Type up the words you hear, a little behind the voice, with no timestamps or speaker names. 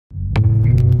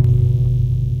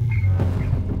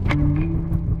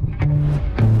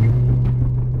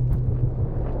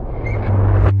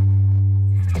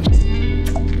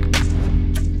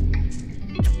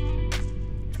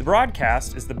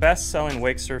Broadcast is the best-selling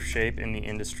wake surf shape in the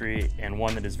industry and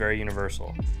one that is very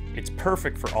universal. It's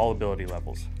perfect for all ability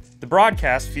levels. The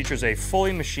Broadcast features a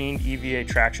fully machined EVA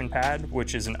traction pad,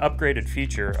 which is an upgraded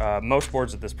feature. Most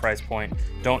boards at this price point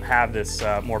don't have this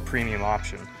more premium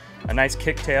option. A nice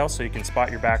kicktail so you can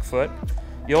spot your back foot.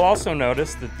 You'll also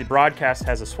notice that the Broadcast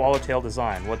has a swallowtail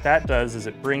design. What that does is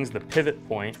it brings the pivot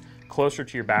point closer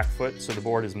to your back foot so the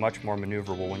board is much more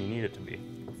maneuverable when you need it to be.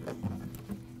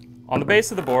 On the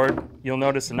base of the board, you'll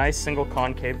notice a nice single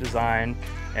concave design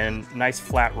and nice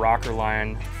flat rocker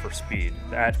line for speed.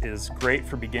 That is great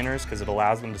for beginners because it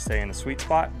allows them to stay in a sweet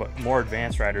spot, but more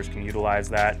advanced riders can utilize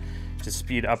that to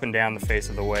speed up and down the face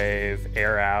of the wave,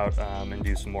 air out, and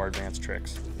do some more advanced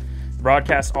tricks. The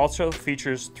Broadcast also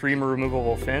features 3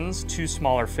 removable fins, 2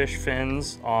 smaller fish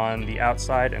fins on the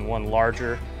outside and 1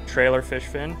 larger trailer fish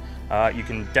fin. You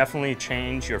can definitely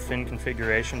change your fin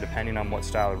configuration depending on what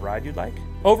style of ride you'd like.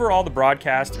 Overall, the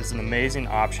Broadcast is an amazing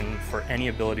option for any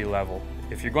ability level.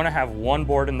 If you're going to have one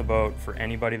board in the boat for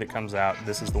anybody that comes out,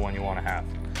 this is the one you want to have.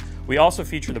 We also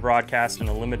feature the Broadcast in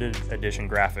a limited edition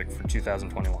graphic for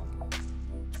 2021.